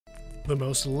the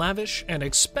most lavish and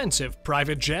expensive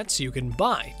private jets you can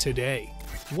buy today.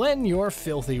 When you're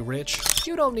filthy rich,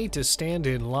 you don't need to stand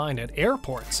in line at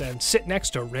airports and sit next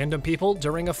to random people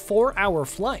during a 4-hour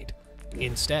flight.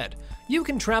 Instead, you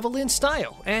can travel in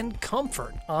style and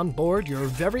comfort on board your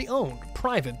very own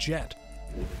private jet.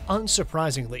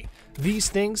 Unsurprisingly, these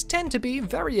things tend to be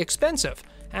very expensive,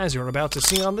 as you're about to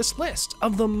see on this list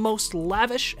of the most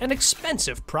lavish and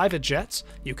expensive private jets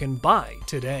you can buy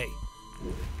today.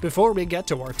 Before we get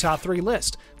to our top 3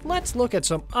 list, let's look at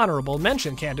some honorable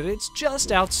mention candidates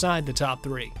just outside the top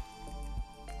 3.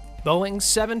 Boeing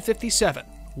 757,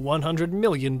 $100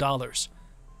 million.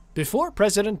 Before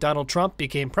President Donald Trump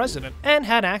became president and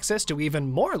had access to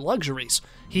even more luxuries,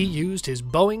 he used his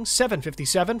Boeing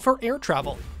 757 for air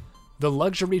travel. The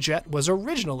luxury jet was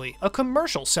originally a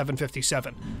commercial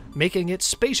 757, making it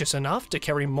spacious enough to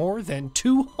carry more than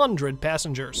 200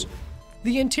 passengers.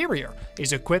 The interior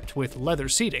is equipped with leather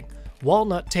seating,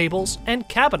 walnut tables and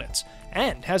cabinets,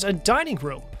 and has a dining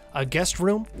room, a guest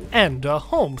room, and a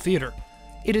home theater.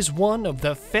 It is one of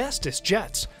the fastest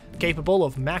jets, capable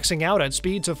of maxing out at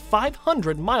speeds of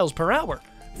 500 miles per hour,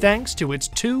 thanks to its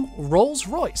 2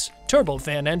 Rolls-Royce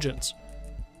turbofan engines.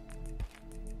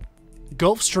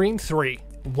 Gulfstream III,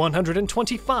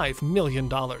 $125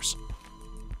 million.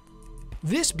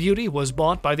 This beauty was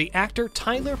bought by the actor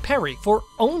Tyler Perry for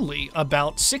only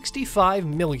about $65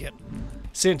 million.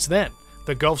 Since then,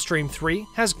 the Gulfstream III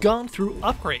has gone through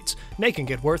upgrades, making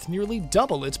it worth nearly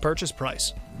double its purchase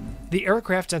price. The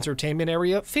aircraft's entertainment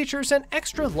area features an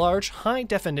extra-large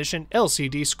high-definition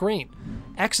LCD screen,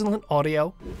 excellent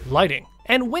audio, lighting,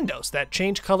 and windows that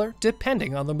change color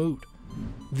depending on the mood.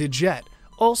 The jet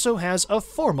also has a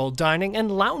formal dining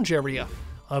and lounge area,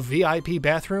 a VIP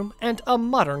bathroom, and a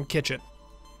modern kitchen.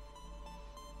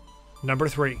 Number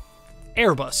 3.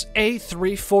 Airbus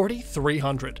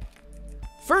A340-300.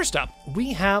 First up,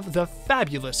 we have the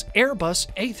fabulous Airbus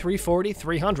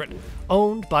A340-300,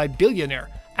 owned by billionaire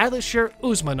Alisher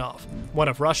Usmanov, one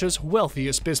of Russia's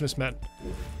wealthiest businessmen.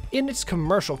 In its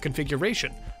commercial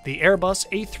configuration, the Airbus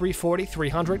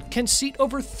A340-300 can seat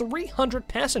over 300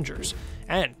 passengers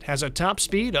and has a top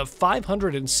speed of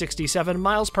 567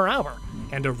 miles per hour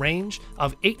and a range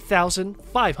of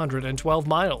 8,512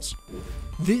 miles.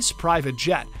 This private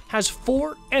jet has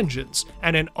 4 engines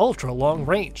and an ultra-long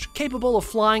range capable of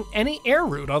flying any air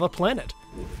route on the planet.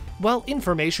 While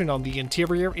information on the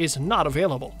interior is not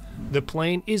available, the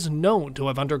plane is known to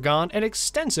have undergone an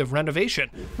extensive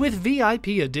renovation with VIP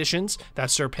additions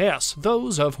that surpass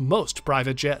those of most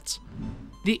private jets.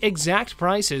 The exact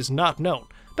price is not known,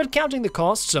 but counting the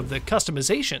costs of the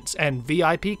customizations and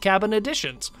VIP cabin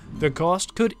additions, the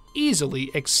cost could easily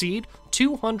exceed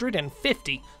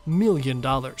 $250 million.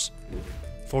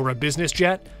 For a business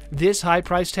jet, this high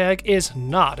price tag is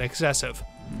not excessive.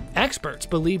 Experts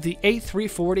believe the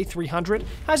A340-300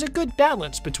 has a good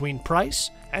balance between price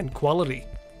and quality.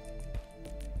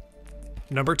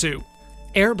 Number 2.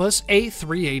 Airbus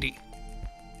A380.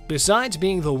 Besides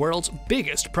being the world's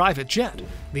biggest private jet,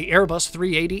 the Airbus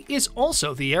 380 is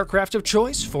also the aircraft of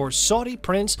choice for Saudi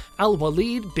Prince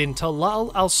Al-Walid bin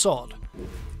Talal Al Saud.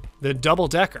 The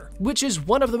double-decker, which is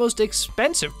one of the most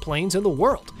expensive planes in the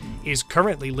world, is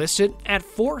currently listed at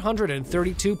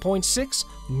 $432.6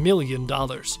 million.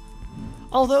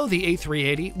 Although the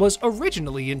A380 was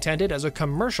originally intended as a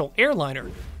commercial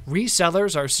airliner,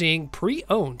 resellers are seeing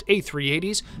pre-owned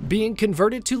A380s being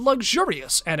converted to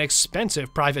luxurious and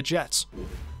expensive private jets.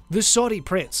 The Saudi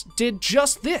prince did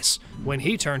just this when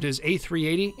he turned his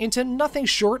A380 into nothing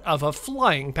short of a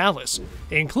flying palace,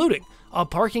 including a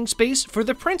parking space for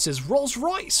the prince's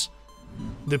Rolls-Royce.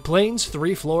 The plane's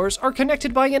 3 floors are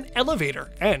connected by an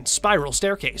elevator and spiral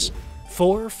staircase.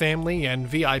 4 family and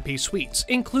VIP suites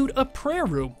include a prayer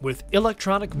room with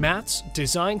electronic mats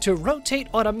designed to rotate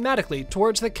automatically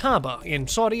towards the Kaaba in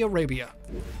Saudi Arabia.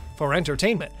 For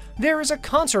entertainment, there is a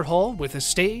concert hall with a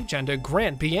stage and a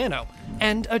grand piano,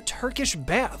 and a Turkish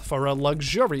bath for a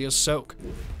luxurious soak.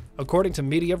 According to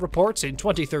media reports in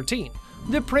 2013,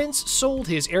 the prince sold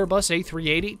his Airbus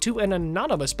A380 to an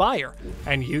anonymous buyer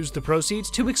and used the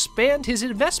proceeds to expand his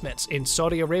investments in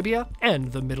Saudi Arabia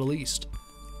and the Middle East.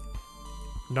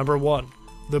 Number 1.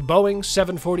 The Boeing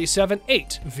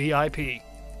 747-8 VIP.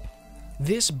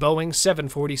 This Boeing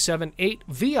 747-8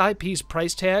 VIP's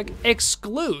price tag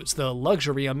excludes the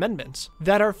luxury amendments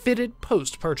that are fitted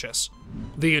post-purchase.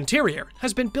 The interior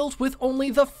has been built with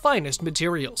only the finest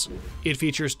materials. It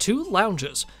features 2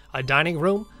 lounges, a dining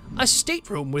room, a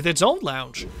stateroom with its own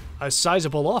lounge, a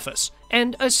sizable office,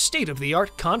 and a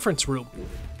state-of-the-art conference room.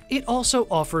 It also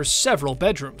offers several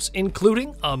bedrooms,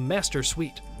 including a master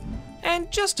suite. And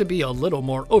just to be a little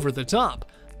more over the top,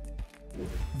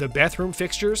 The bathroom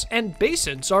fixtures and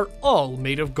basins are all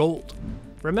made of gold.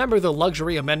 Remember the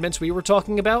luxury amendments we were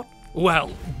talking about?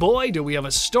 Well, boy, do we have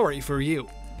a story for you.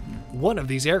 One of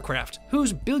these aircraft,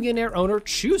 whose billionaire owner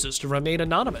chooses to remain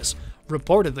anonymous,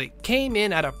 reportedly came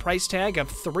in at a price tag of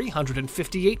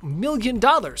 $358 million,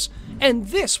 and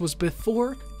this was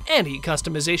before any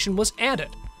customization was added.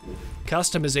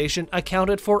 Customization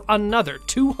accounted for another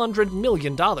 $200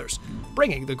 million,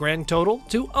 bringing the grand total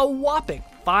to a whopping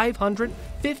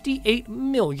 $558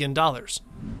 million.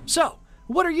 So,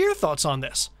 what are your thoughts on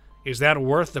this? Is that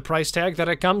worth the price tag that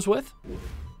it comes with?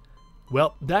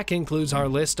 Well, that concludes our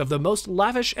list of the most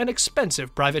lavish and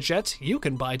expensive private jets you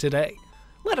can buy today.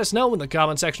 Let us know in the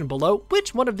comment section below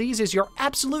which one of these is your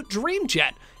absolute dream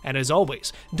jet. And as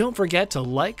always, don't forget to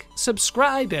like,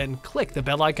 subscribe, and click the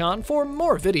bell icon for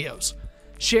more videos.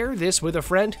 Share this with a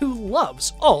friend who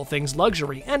loves all things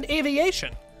luxury and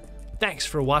aviation. Thanks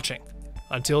for watching.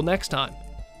 Until next time.